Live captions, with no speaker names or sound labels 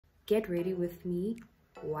get ready with me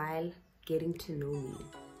while getting to know me.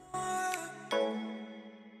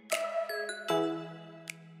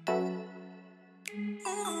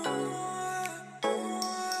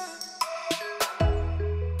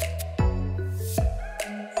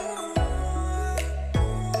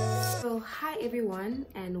 So hi everyone,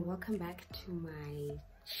 and welcome back to my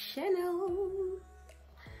channel.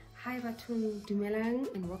 Hi Batun Dumelang,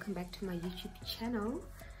 and welcome back to my YouTube channel.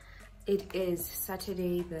 It is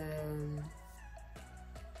Saturday the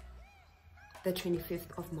 25th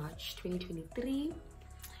of March 2023,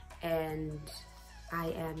 and I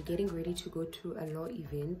am getting ready to go to a law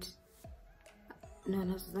event. No,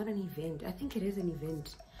 it's not an event. I think it is an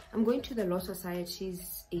event. I'm going to the Law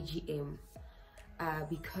Society's AGM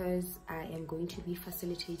because I am going to be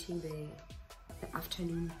facilitating the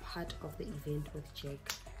afternoon part of the event with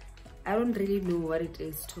Jack. I don't really know what it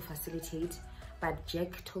is to facilitate, but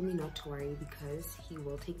Jack told me not to worry because he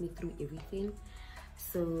will take me through everything.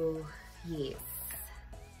 So yes,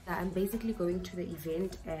 I'm basically going to the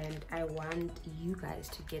event, and I want you guys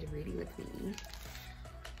to get ready with me.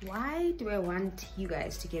 Why do I want you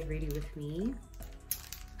guys to get ready with me?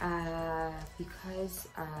 Because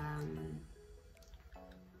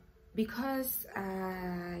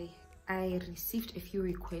I received a few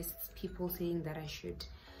requests, people saying that I should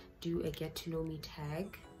do a get to know me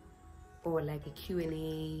tag or like a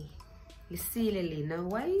Q&A. Now,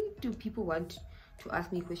 why do people want to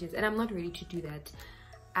ask me questions? And I'm not ready to do that.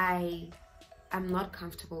 I'm not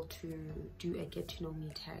comfortable to do a get to know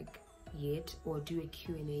me tag yet or do a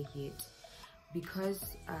Q&A yet,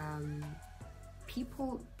 because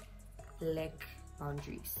people lack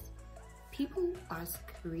boundaries. People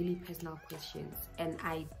ask really personal questions, and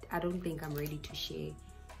I don't think I'm ready to share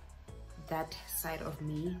that side of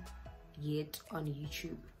me yet on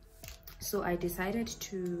YouTube. So I decided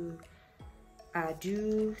to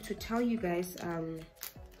tell you guys 10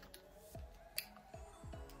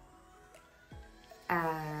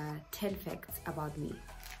 facts about me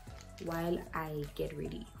while I get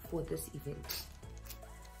ready for this event,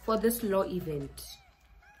 for this law event,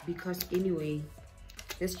 because anyway,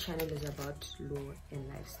 this channel is about law and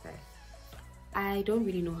lifestyle. I don't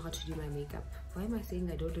really know how to do my makeup. Why am I saying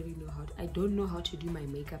I don't really know how to? I don't know how to do my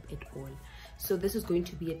makeup at all. So this is going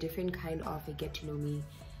to be a different kind of a get to know me,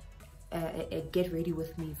 a get ready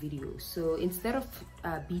with me video. So instead of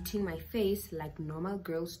beating my face like normal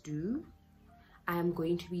girls do, I'm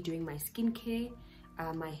going to be doing my skincare,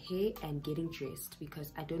 my hair, and getting dressed,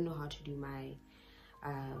 because I don't know how to do my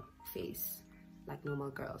face like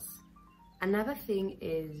normal girls. Another thing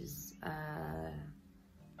is I'm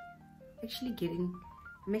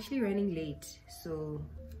actually running late, so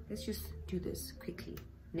let's just do this quickly,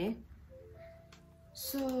 ne?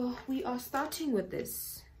 So we are starting with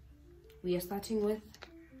this. We are starting with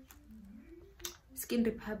Skin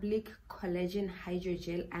Republic Collagen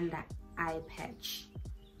Hydrogel Under Eye Patch.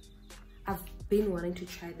 I've been wanting to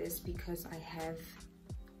try this because I have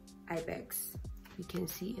eye bags. You can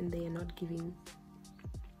see, and they are not giving.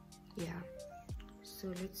 Yeah,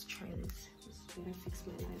 so let's try this. Just gonna fix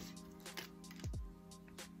my life.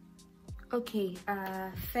 Okay,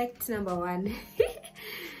 fact number one.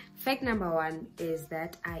 Fact number one is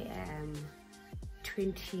that I am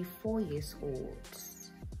 24 years old.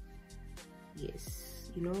 Yes,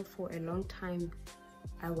 you know, for a long time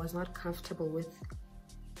I was not comfortable with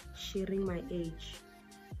sharing my age,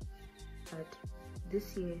 but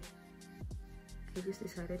this year I just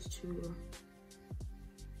decided to.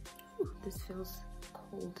 Ooh, this feels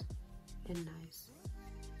cold and nice.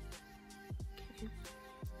 Okay.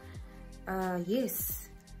 Yes,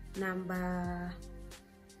 number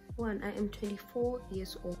one, I am 24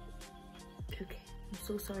 years old. Okay, I'm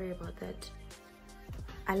so sorry about that.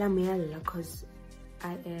 Because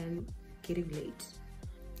I am getting late.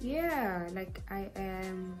 Yeah, like I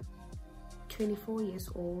am 24 years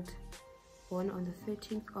old, born on the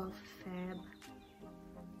 13th of Feb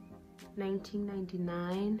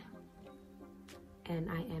 1999, and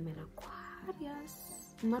I am an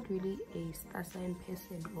Aquarius. I'm not really a star sign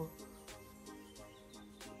person, or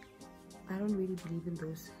I don't really believe in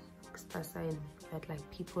those star sign that like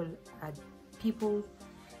people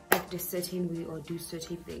act a certain way or do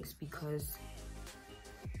certain things because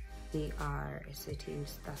they are a certain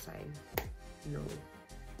star sign. No.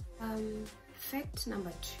 Fact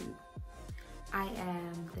number two, I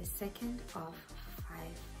am the second of 5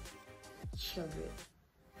 children.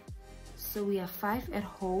 So we are 5 at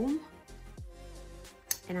home,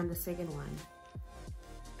 and I'm the second one.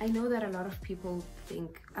 I know that a lot of people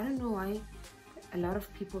think, I don't know why, a lot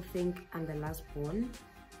of people think I'm the last born,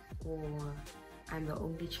 or I'm the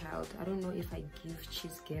only child. I don't know if I give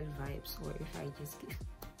cheese girl vibes, or if I just give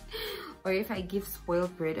or if I give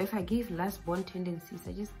spoiled bread, or if I give last born tendencies.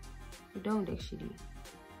 I don't actually.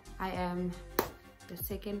 I am the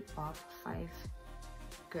second of 5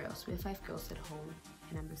 girls. We have 5 girls at home,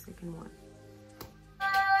 and I'm the second one.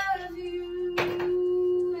 Love you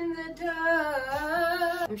in the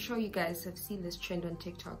dark. I'm sure you guys have seen this trend on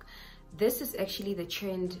TikTok. This is actually the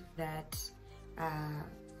trend that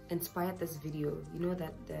inspired this video. You know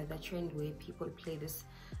that the trend where people play this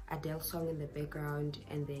Adele song in the background,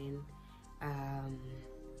 and then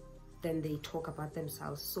they talk about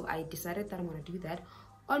themselves. So I decided that I'm gonna do that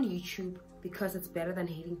on YouTube, because it's better than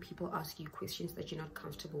having people ask you questions that you're not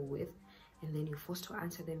comfortable with, and then you're forced to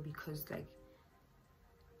answer them, because like,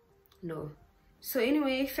 no. So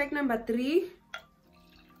anyway, fact number 3,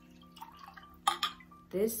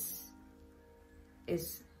 this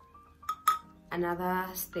is another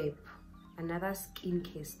step, another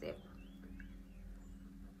skincare step.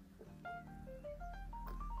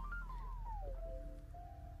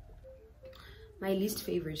 My least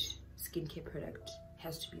favorite skincare product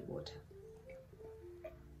has to be water.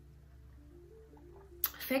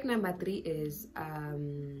 Fact number 3 is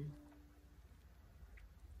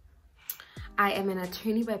I am an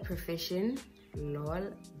attorney by profession,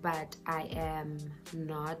 lol, but I am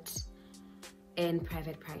not in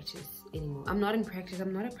private practice anymore. I'm not in practice.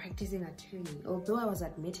 I'm not a practicing attorney. Although I was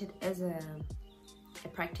admitted as a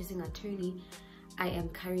practicing attorney, I am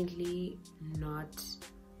currently not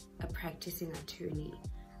a practicing attorney.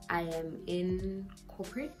 I am in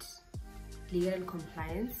corporate legal and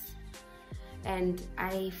compliance, and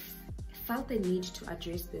I felt the need to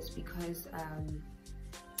address this because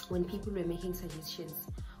when people were making suggestions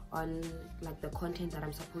on like the content that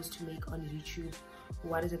I'm supposed to make on YouTube,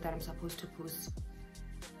 what is it that I'm supposed to post,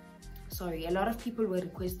 sorry, a lot of people were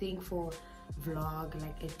requesting for vlog,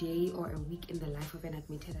 like a day or a week in the life of an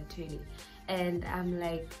admitted attorney, and I'm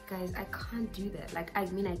like, guys, I can't do that. Like, I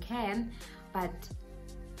mean, I can, but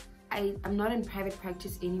I'm not in private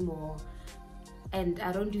practice anymore, and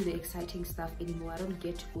I don't do the exciting stuff anymore. I don't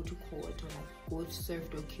get to go to court, or like go to serve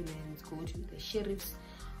documents, go to the sheriff's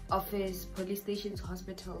office, police stations,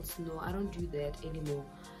 hospitals. No, I don't do that anymore.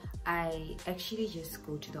 I actually just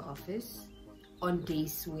go to the office on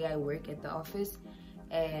days where I work at the office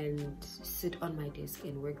and sit on my desk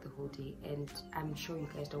and work the whole day, and I'm sure you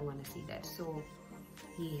guys don't want to see that. So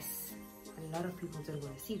yes, a lot of people don't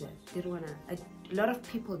want to see that. They don't want to. A lot of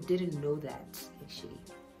people didn't know that actually.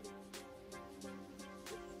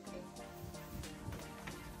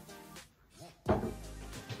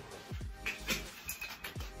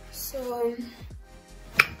 So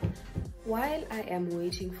while I am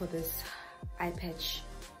waiting for this eye patch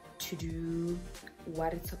to do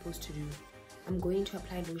what it's supposed to do, I'm going to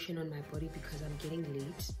apply lotion on my body because I'm getting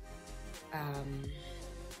late,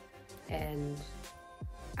 and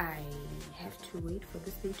I have to wait for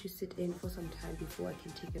this thing to sit in for some time before I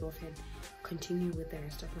can take it off and continue with the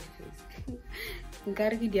rest of my face.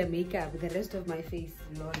 Gotta get their makeup with the rest of my face,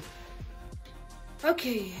 Lord.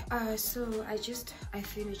 Okay, so I just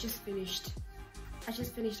finished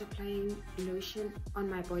applying lotion on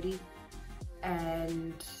my body,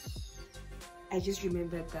 and I just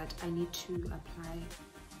remembered that I need to apply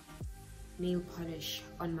nail polish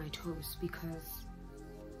on my toes because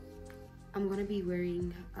I'm gonna be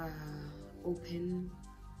wearing open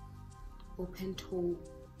toe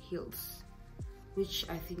heels, which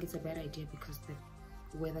I think is a bad idea because the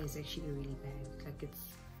weather is actually really bad. Like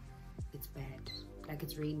it's bad. Like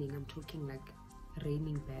it's raining. I'm talking like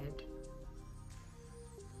raining bad.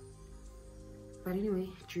 But anyway,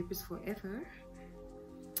 drip is forever.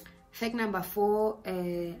 Fact number 4,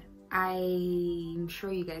 I'm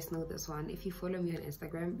sure you guys know this one. If you follow me on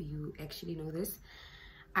Instagram, you actually know this.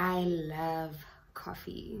 I love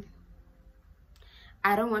coffee.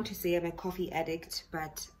 I don't want to say I'm a coffee addict,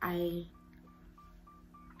 but I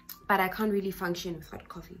can't really function without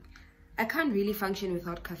coffee. I can't really function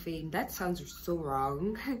without caffeine. That sounds so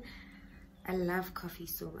wrong. I love coffee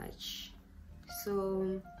so much.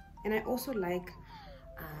 So, and I also like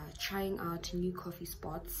trying out new coffee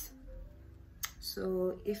spots.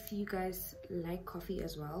 So if you guys like coffee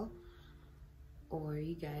as well, or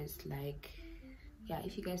you guys like, yeah,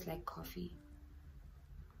 if you guys like coffee,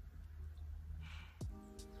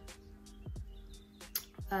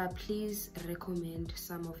 please recommend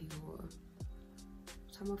some of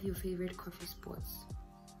your favorite coffee spots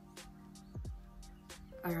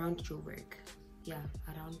around Joburg. Yeah,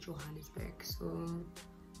 around Johannesburg. So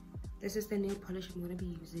this is the nail polish I'm gonna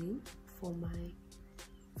be using for my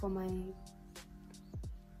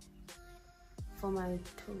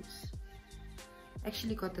toes.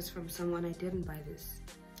 Actually got this from someone. I didn't buy this.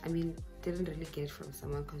 I mean, didn't really get it from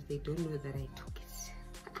someone because they don't know that I took it.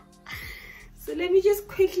 So let me just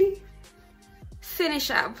quickly finish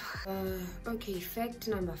up. Okay, fact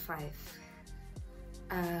number 5.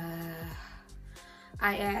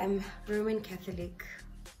 I am Roman Catholic,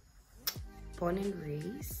 born and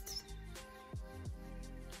raised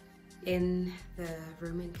in the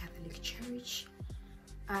Roman Catholic Church.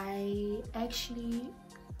 I actually,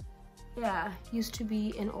 used to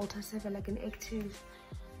be an altar server, like an active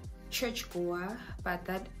churchgoer, but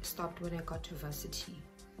that stopped when I got to varsity.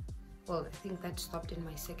 Well, I think that stopped in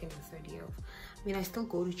my 2nd or 3rd year. I mean, I still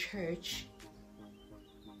go to church,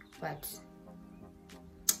 but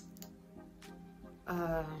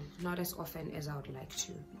not as often as I would like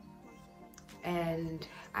to. And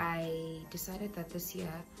I decided that this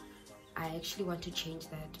year I actually want to change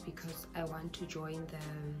that because I want to join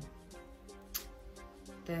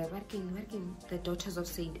the Daughters of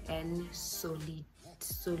Saint Anne Solidari.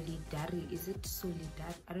 Is it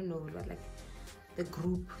Solidar? I don't know, but like the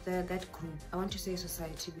group, that group. I want to say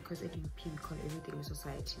society because at UP we call everything a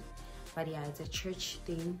society. But yeah, it's a church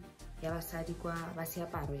thing.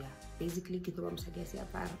 Basically,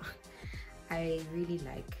 I really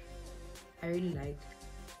like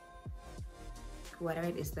whatever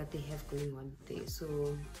it is that they have going on there.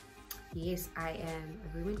 So yes, I am a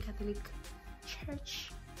Roman Catholic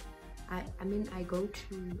church. I mean, I go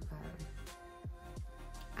to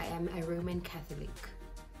I am a Roman Catholic,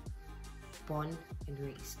 born and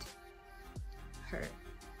raised.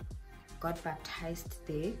 Got baptized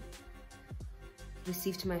there,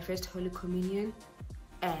 received my first Holy Communion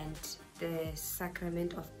and the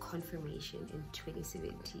Sacrament of Confirmation in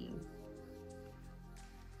 2017.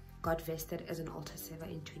 Got vested as an altar server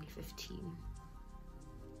in 2015.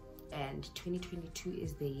 And 2022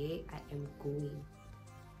 is the year I am going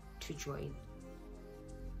to join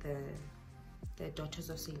the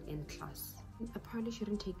Daughters of Saint Anne class. I probably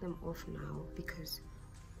shouldn't take them off now because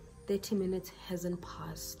 30 minutes hasn't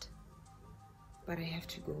passed, but I have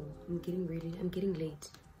to go. I'm getting late.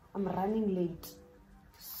 I'm running late.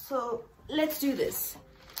 So let's do this.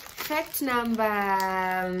 Fact number,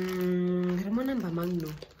 I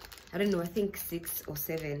don't know, I think 6 or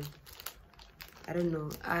 7. I don't know.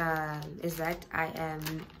 Is that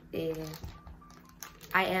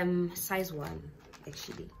I am size 1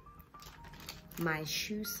 actually. My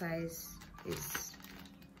shoe size is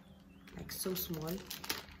like so small,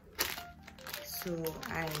 so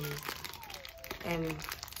I am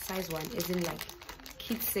size 1, isn't like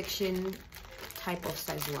kids section type of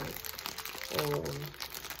size 1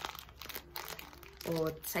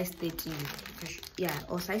 or size 13. Yeah,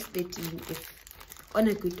 or size 13 if on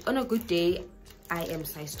a good day I am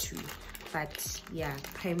size 2, but yeah,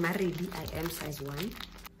 primarily I am size 1.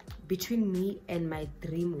 Between me and my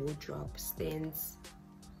dream wardrobe stands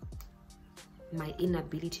my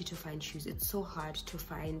inability to find shoes. It's so hard to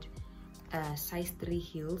find size 3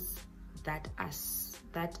 heels that are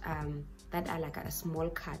like a small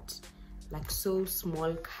cut, like so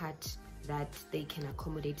small cut that they can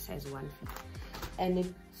accommodate size 1 feet. And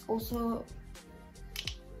it's also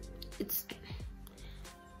it's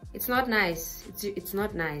not nice. It's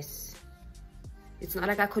not nice. It's not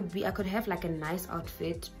like I could have like a nice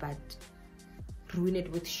outfit but ruin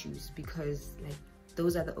it with shoes, because like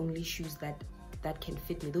those are the only shoes that can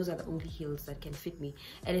fit me. Those are the only heels that can fit me.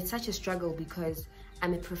 And it's such a struggle because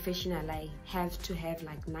I'm a professional. I have to have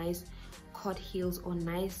like nice court heels or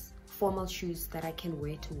nice formal shoes that I can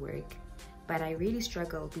wear to work. But I really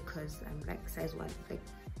struggle because I'm like size 1, like,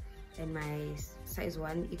 and my size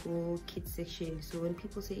 1 equal kids section. So when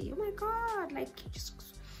people say, oh my god, like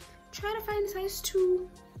just try to find size 2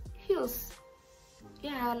 heels,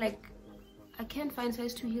 yeah, like I can't find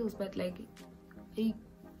size 2 heels, but like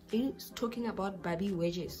are you talking about Barbie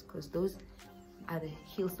wedges? Because those are the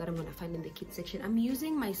heels that I'm gonna find in the kids section. I'm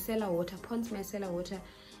using my Micellar Water, Pond's Micellar Water,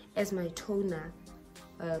 as my toner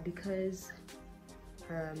because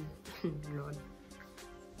Lord,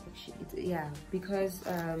 actually, yeah, because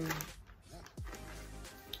the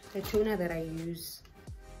toner that I use,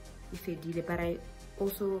 if I did it, but I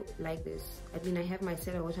also like this. I mean, I have my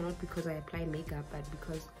Micellar Water not because I apply makeup, but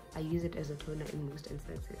because I use it as a toner in most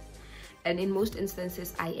instances. And in most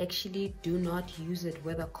instances, I actually do not use it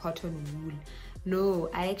with a cotton wool. No,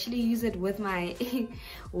 I actually use it with my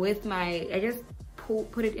I just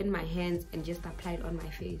put it in my hands and just apply it on my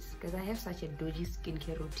face because I have such a dodgy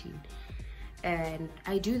skincare routine. And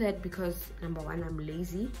I do that because number 1, I'm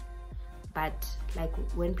lazy. But like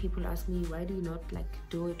when people ask me, why do you not like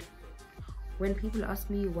do it? When people ask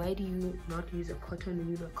me, why do you not use a cotton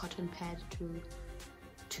wool or cotton pad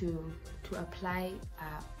to apply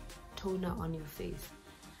toner on your face,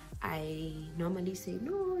 I normally say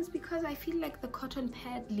no, it's because I feel like the cotton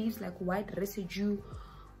pad leaves like white residue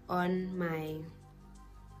on my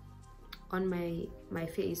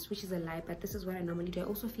face, which is a lie, but this is what I normally do. I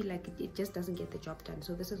also feel like it just doesn't get the job done,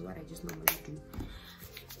 so this is what I just normally do.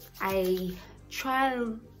 I try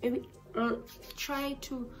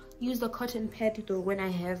to use the cotton pad though when I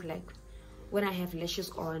have lashes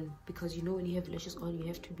on, because you know when you have lashes on you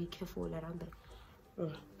have to be careful around the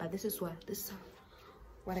but this is what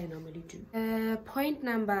I normally do. Fact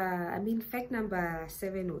number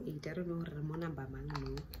 7 or 8, I don't know, number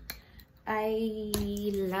man. I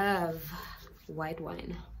love white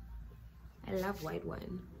wine. I love white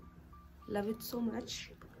wine. Love it so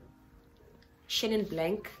much. Chenin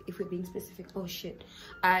Blanc, if we're being specific. Oh shit.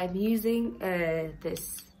 I'm using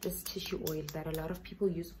this tissue oil that a lot of people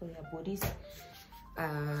use for their bodies.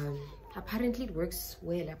 Apparently it works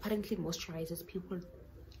well. Apparently it moisturizes people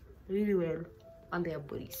really well on their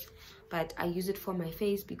bodies. But I use it for my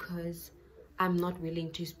face because I'm not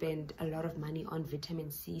willing to spend a lot of money on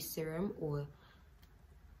vitamin C serum or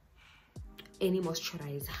any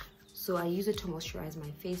moisturizer. So I use it to moisturize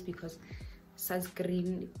my face because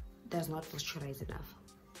sunscreen does not moisturize enough.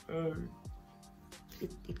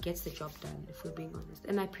 It gets the job done, if we're being honest.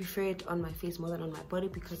 And I prefer it on my face more than on my body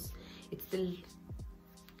because it still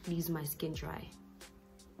leaves my skin dry,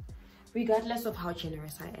 regardless of how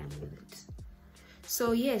generous I am with it.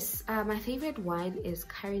 So yes, my favorite wine is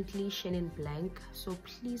currently Chenin Blanc. So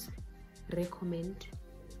please recommend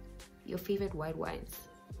your favorite white wines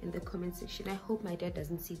in the comment section. I hope my dad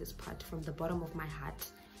doesn't see this part. From the bottom of my heart,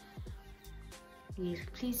 yes,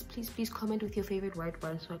 please comment with your favorite white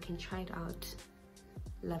wine so I can try it out.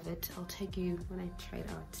 Love it. I'll tag you when I try it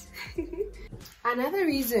out. another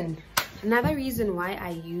reason why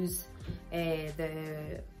I use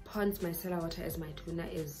the Pond's micellar water as my toner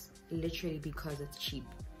is literally because it's cheap.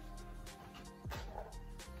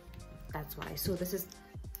 That's why. So this is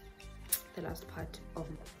the last part of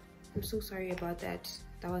I'm so sorry about that.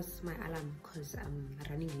 That was my alarm because I'm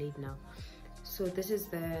running late now. So this is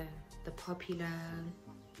the popular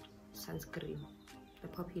sunscreen, the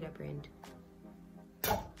popular brand.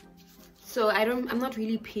 So I'm not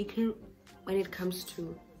really picky when it comes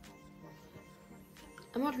to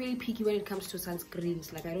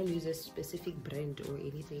sunscreens. Like I don't use a specific brand or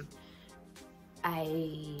anything.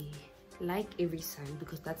 I like Every Sun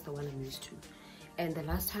because that's the one I'm used to. And the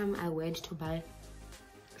last time I went to buy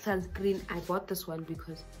sunscreen, I bought this one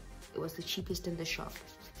because it was the cheapest in the shop.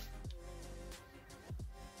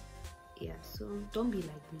 Yeah, so don't be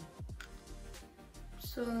like me.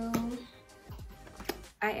 So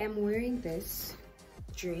I am wearing this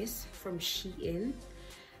dress from Shein.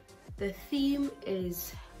 The theme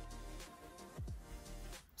is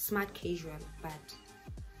smart casual, but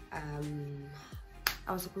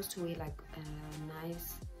I was supposed to wear like a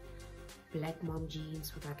nice black mom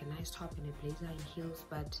jeans with like a nice top and a blazer and heels,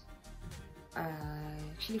 but I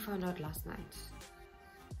actually found out last night,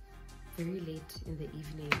 very late in the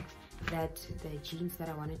evening, that the jeans that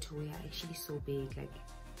I wanted to wear are actually so big, like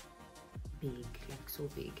so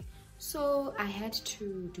big. So I had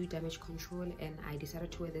to do damage control and I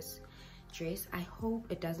decided to wear this dress. I hope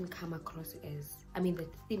it doesn't come across as, I mean, the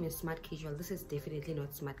theme is smart casual. This is definitely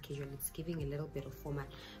not smart casual. It's giving a little bit of formal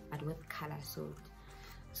but with color. So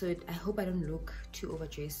I hope I don't look too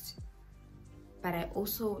overdressed, but I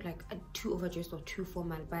also like too overdressed or too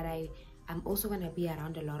formal, but I'm also gonna be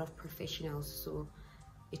around a lot of professionals, so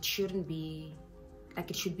it shouldn't be like,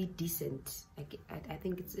 it should be decent. Like I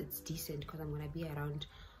think it's decent because I'm gonna be around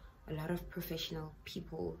a lot of professional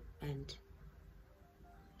people, and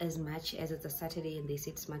as much as it's a Saturday and they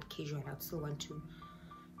said smart casual, I still want to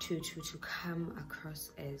come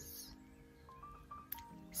across as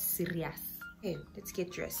serious. Okay, let's get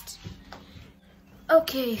dressed.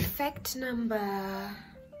 Okay, fact number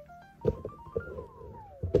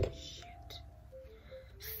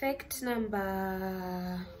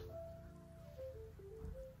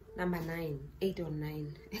 9, 8 or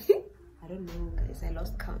 9. I don't know, guys, I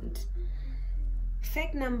lost count.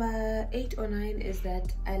 Fact number 8 or 9 is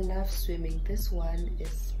that I love swimming. This one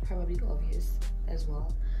is probably obvious as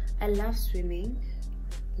well. I love swimming,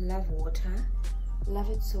 love water,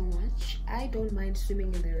 love it so much. I don't mind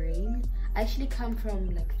swimming in the rain. I actually come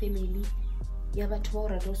from like family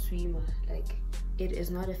yabatwara swimmer. Like it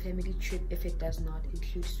is not a family trip if it does not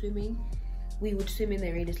include swimming. We would swim in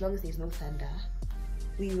the rain as long as there's no thunder.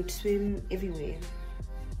 We would swim everywhere,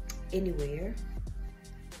 anywhere.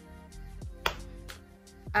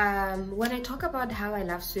 When I talk about how I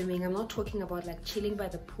love swimming, I'm not talking about like chilling by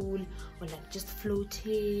the pool or like just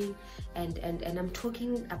floating, and I'm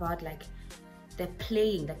talking about like the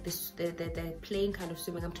playing, like the playing kind of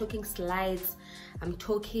swimming. I'm talking slides, I'm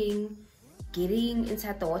talking getting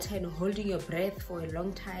inside the water and holding your breath for a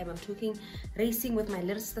long time. I'm talking racing with my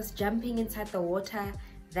little sisters, jumping inside the water.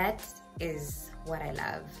 That is what I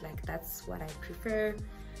love. Like, that's what I prefer.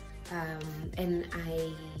 And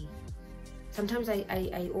sometimes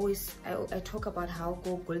I always talk about how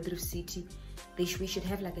Gold Reef City, we should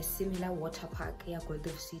have like a similar water park, yeah, Gold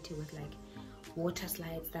Reef City, with like water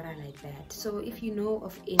slides that are like that. So if you know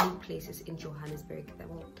of any places in Johannesburg, that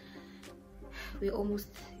will, we're almost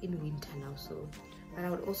in winter now, so, but I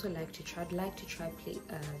would also like to try play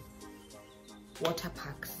water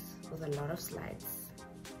parks with a lot of slides,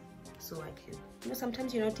 so I can, you know,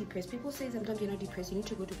 sometimes you're not depressed. People say sometimes you're not depressed, you need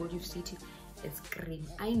to go to Gold Reef City. It's green.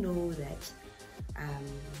 I know that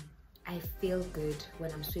I feel good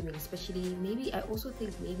when I'm swimming, especially, maybe I also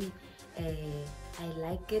think maybe I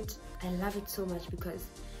like it, I love it so much because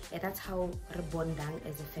that's how re bondang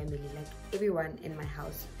as a family. Like, everyone in my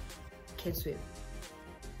house can swim.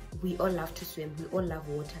 We all love to swim, we all love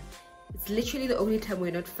water. It's literally the only time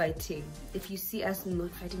we're not fighting. If you see us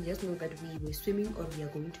not fighting, just know that we were swimming or we are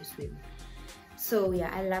going to swim. So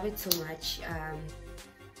yeah, I love it so much.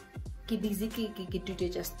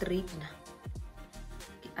 Just straight now.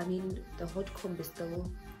 I mean, the hot comb is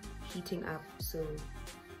still heating up, so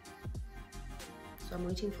I'm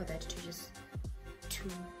waiting for that to just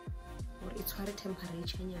or it's hot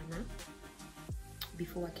temperature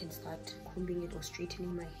before I can start combing it or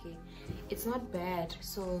straightening my hair. It's not bad.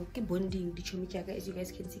 So bonding, as you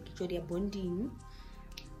guys can see, they are bonding.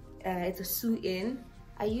 It's a sew-in.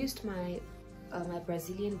 I used my my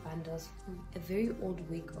Brazilian bundles, a very old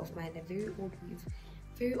wig of mine, a very old weave,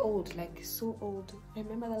 very old, like so old. I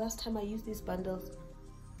remember the last time I used these bundles,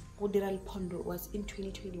 Oderal Pondo, was in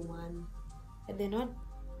 2021, and they're not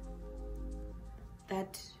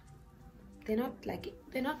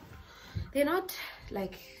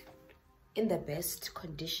like in the best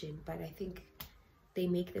condition, but I think they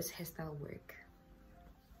make this hairstyle work.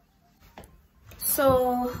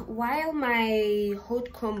 So while my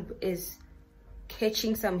hot comb is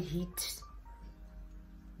catching some heat,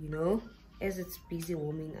 you know, as it's busy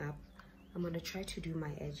warming up, I'm gonna try to do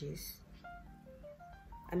my edges.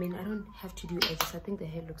 I mean, I don't have to do edges, I think the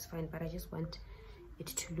hair looks fine, but I just want it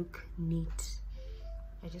to look neat.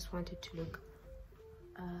 I just want it to look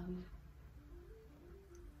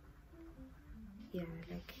yeah,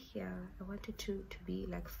 like, yeah, I want it to be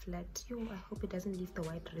like flat. Yo, I hope it doesn't leave the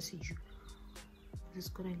white residue. I'm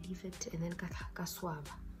just gonna leave it and then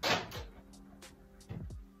kaswaba.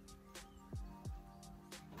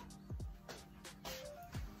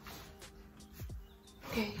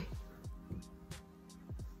 Okay.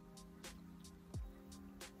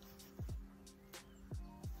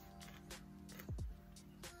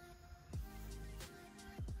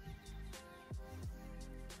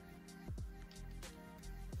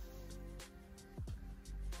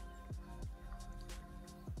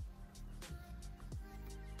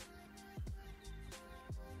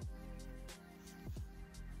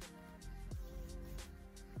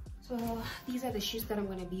 So these are the shoes that I'm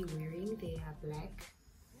gonna be wearing. They are black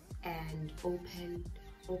and open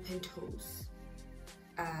toes.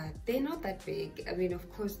 They're not that big. I mean, of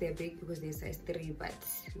course they're big because they're size 3, but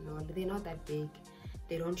no, they're not that big.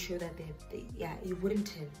 They don't show that yeah, you wouldn't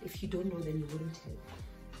tell. If you don't know, then you wouldn't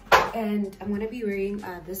tell. And I'm gonna be wearing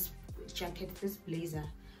this jacket, this blazer.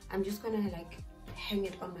 I'm just gonna like hang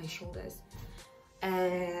it on my shoulders.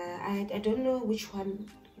 I don't know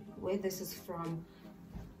where this is from.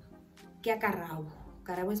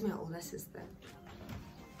 Karabo is my older sister,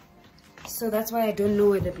 so that's why I don't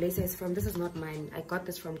know where the blazer is from. This is not mine. I got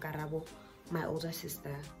this from Karabo, my older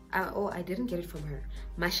sister. Oh, I didn't get it from her.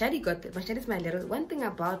 Mashadi got it. Mashadi is my little one thing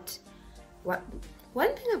about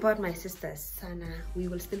my sisters, Sana, we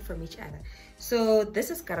will steal from each other. So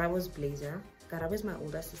this is Karabo's blazer. Karabo is my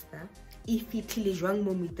older sister. If it is wrong,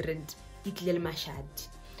 mommy trend it Mashadi.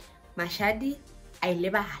 Mashadi I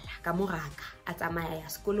lebala ka moraka a tsamaya ya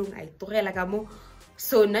sekolong a itlogela ka mo,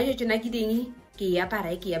 so nna jo tsona ke ding ke ya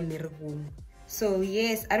para ke ya mmerekong. So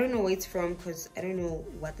yes, I don't know where it's from because I don't know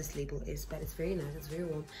what this label is, but it's very nice, it's very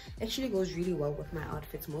warm. Actually goes really well with my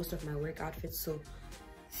outfits, most of my work outfits, so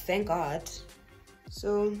thank God.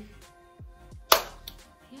 So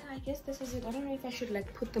yeah, I guess this is it. I don't know if I should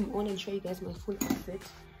like put them on and show you guys my full outfit,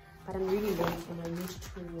 but I'm really late and I need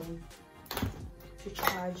to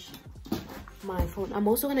charge my phone. I'm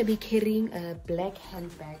also gonna be carrying a black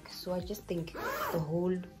handbag, so I just think the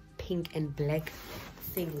whole pink and black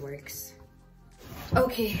thing works.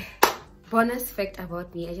 Okay, bonus fact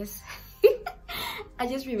about me. I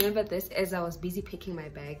just remembered this as I was busy picking my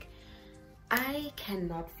bag. I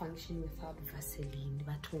cannot function without Vaseline.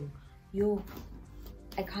 But yo,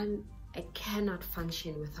 I cannot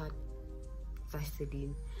function without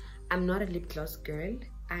Vaseline. I'm not a lip gloss girl.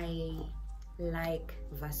 I like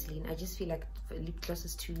Vaseline. I just feel like lip gloss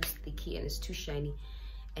is too sticky and it's too shiny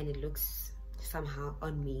and it looks somehow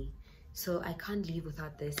on me, so I can't live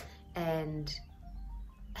without this. And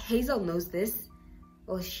Hazel knows this,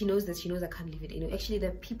 or she knows this. She knows I can't leave it. You know, actually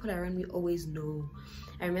the people around me always know.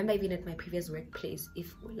 I remember even at my previous workplace,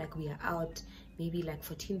 if like we are out maybe like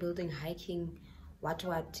for team building, hiking, what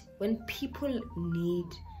when people need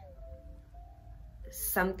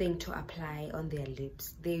something to apply on their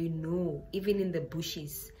lips, they know. Even in the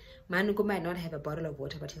bushes, Manoko might not have a bottle of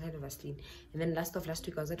water, but he'll have a Vaseline. And then last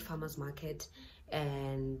week I was at farmers market,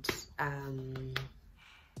 and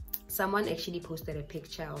someone actually posted a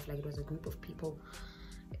picture of, like, it was a group of people.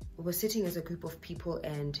 We were sitting as a group of people,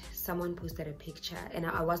 and someone posted a picture, and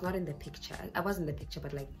I was not in the picture. I was in the picture,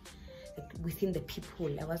 but like within the people.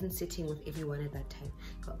 I wasn't sitting with everyone at that time.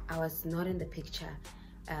 So I was not in the picture,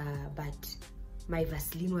 but my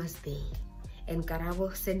Vaseline was there. And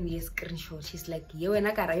Karabo sent me a screenshot. She's like, yo and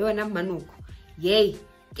Manoko, yay,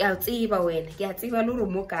 ke a tseba wena, ke a tseba loro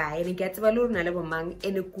mo kae, and ke a tseba loro na le bo mang,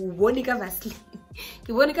 and ku bone ka Vaseline. Ke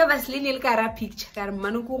bone ka Vaseline le ka ra picture ka re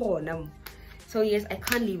Manoko gona mo. So yes, I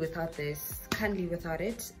can't live without this. Can't live without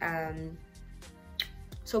it.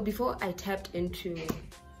 So before I tapped into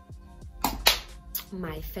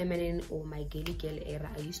my feminine or my girly girl era,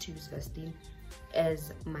 I used to use Vaseline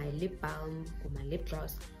as my lip balm or my lip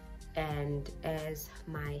gloss, and as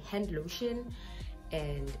my hand lotion,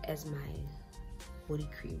 and as my body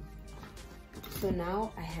cream. So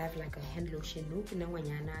now I have like a hand lotion.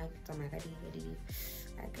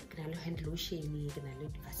 Hand lotion,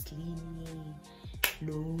 Vaseline.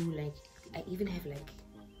 No, like I even have like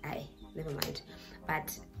never mind.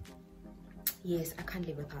 But yes, I can't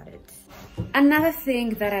live without it. Another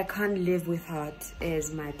thing that I can't live without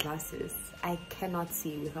is my glasses. I cannot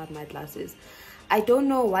see without my glasses. I don't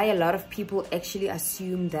know why a lot of people actually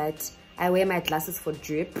assume that I wear my glasses for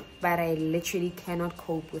drip, but I literally cannot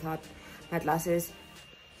cope without my glasses.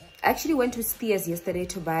 I actually went to Spears yesterday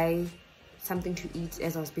to buy something to eat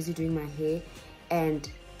as I was busy doing my hair, and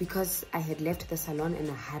because I had left the salon in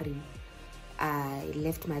a hurry, I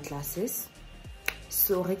left my glasses.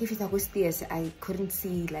 So I couldn't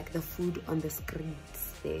see like the food on the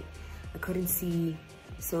screens there. I couldn't see,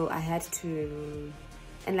 so I had to,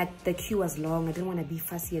 and like the queue was long. I didn't want to be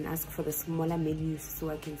fussy and ask for the smaller menus so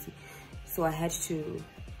I can see. So I had to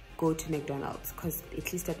go to McDonald's, because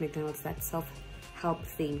at least at McDonald's, that self-help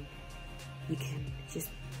thing, you can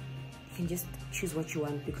just choose what you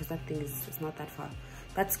want, because that thing is not that far.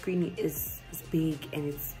 That screen is big and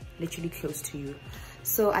it's literally close to you.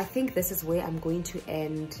 So I think this is where I'm going to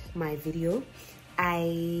end my video.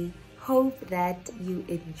 I hope that you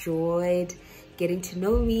enjoyed getting to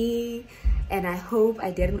know me, and I hope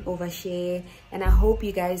I didn't overshare, and I hope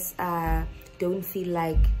you guys don't feel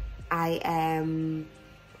like I am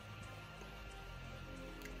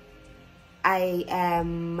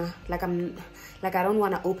like I don't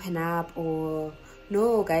want to open up, or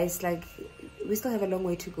no, guys, like we still have a long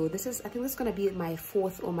way to go. I think this is gonna be my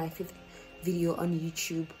 4th or my 5th video on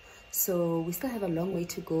YouTube, so we still have a long way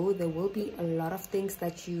to go. There will be a lot of things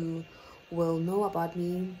that you will know about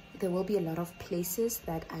me. There will be a lot of places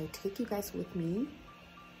that I take you guys with me.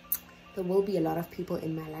 There will be a lot of people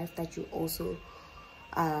in my life that you also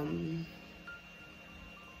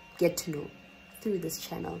get to know through this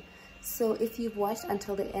channel. So if you've watched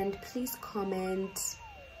until the end, please comment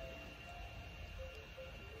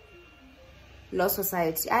Law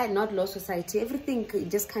Society. Not Law Society, everything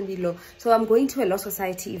just can't be law. So I'm going to a Law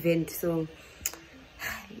Society event, so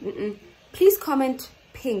please comment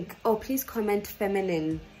pink, or please comment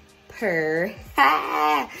feminine purr.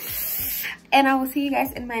 And I will see you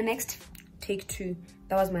guys in my next take 2.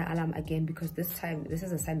 That was my alarm again, because this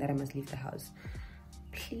is a sign that I must leave the house.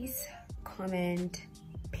 Please comment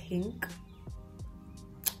pink,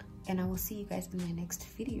 and I will see you guys in my next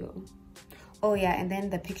video. Oh yeah, and then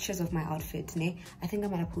the pictures of my outfit, I think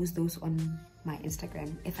I'm gonna post those on my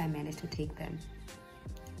Instagram if I manage to take them,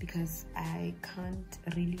 because I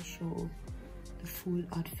can't really show the full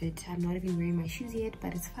outfit. I'm not even wearing my shoes yet,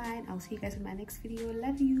 but it's fine. I'll see you guys in my next video.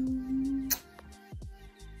 Love you.